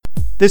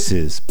This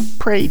is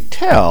Pray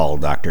Tell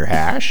Dr.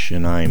 Hash,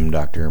 and I'm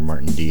Dr.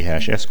 Martin D.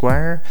 Hash,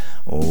 Esquire,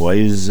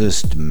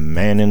 wisest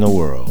man in the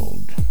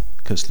world.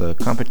 'Cause the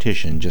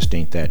competition just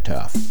ain't that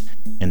tough.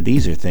 And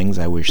these are things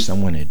I wish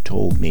someone had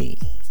told me.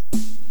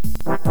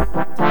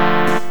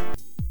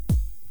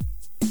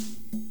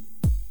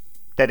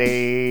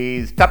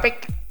 Today's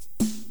topic: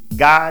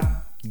 God,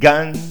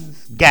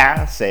 guns,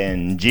 gas,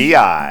 and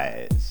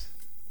GIs.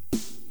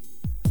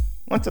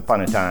 Once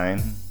upon a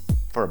time,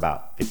 for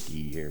about 50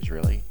 years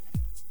really,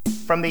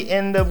 from the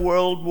end of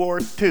World War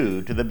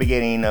II to the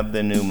beginning of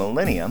the new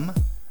millennium,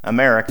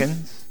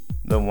 Americans,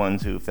 the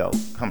ones who felt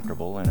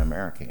comfortable in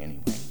America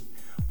anyway,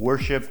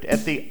 worshipped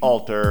at the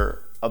altar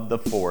of the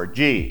 4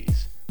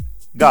 Gs: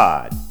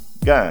 God,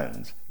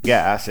 guns,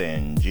 gas,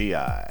 and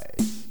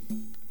GIs.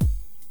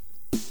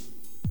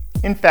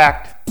 In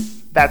fact,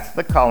 that's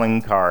the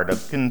calling card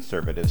of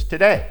conservatives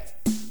today,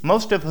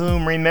 most of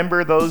whom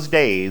remember those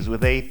days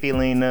with a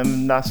feeling of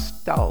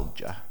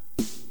nostalgia.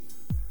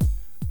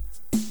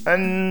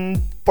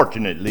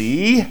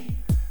 Unfortunately,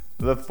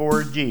 the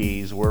 4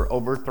 Gs were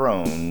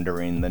overthrown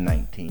during the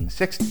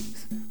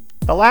 1960s,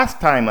 the last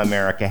time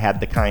America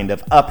had the kind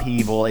of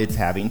upheaval it's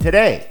having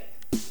today,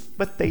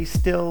 but they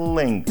still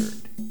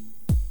lingered.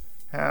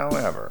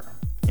 However,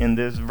 in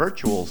this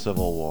virtual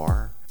civil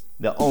war,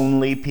 the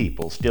only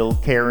people still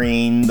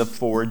carrying the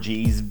 4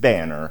 Gs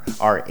banner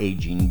are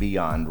aging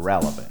beyond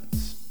relevance.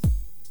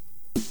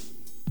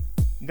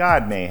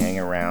 God may hang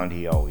around,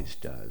 he always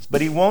does,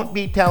 but he won't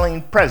be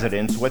telling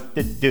presidents what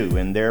to do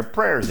in their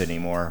prayers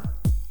anymore.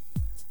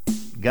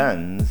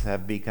 Guns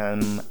have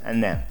become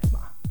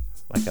anathema,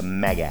 like a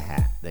MAGA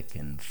hat that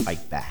can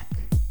fight back.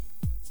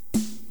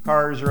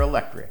 Cars are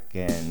electric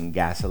and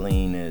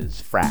gasoline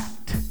is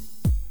fracked.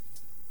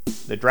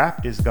 The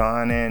draft is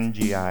gone and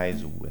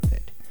GIs with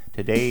it.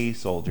 Today,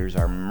 soldiers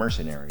are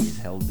mercenaries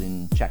held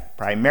in check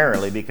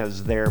primarily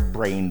because they're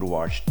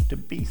brainwashed to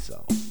be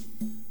so.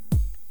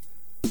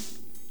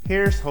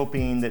 Here's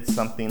hoping that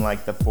something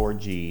like the 4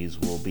 Gs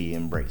will be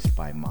embraced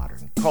by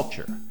modern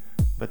culture,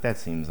 but that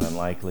seems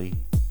unlikely.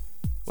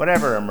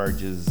 Whatever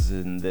emerges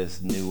in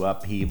this new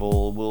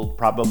upheaval will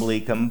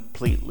probably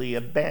completely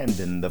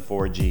abandon the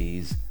 4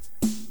 Gs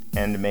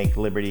and make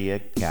liberty a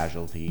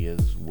casualty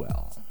as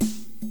well.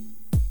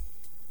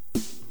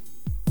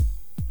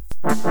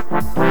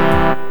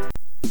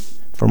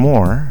 For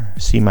more,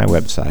 see my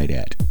website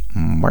at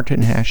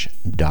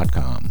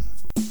martinhash.com.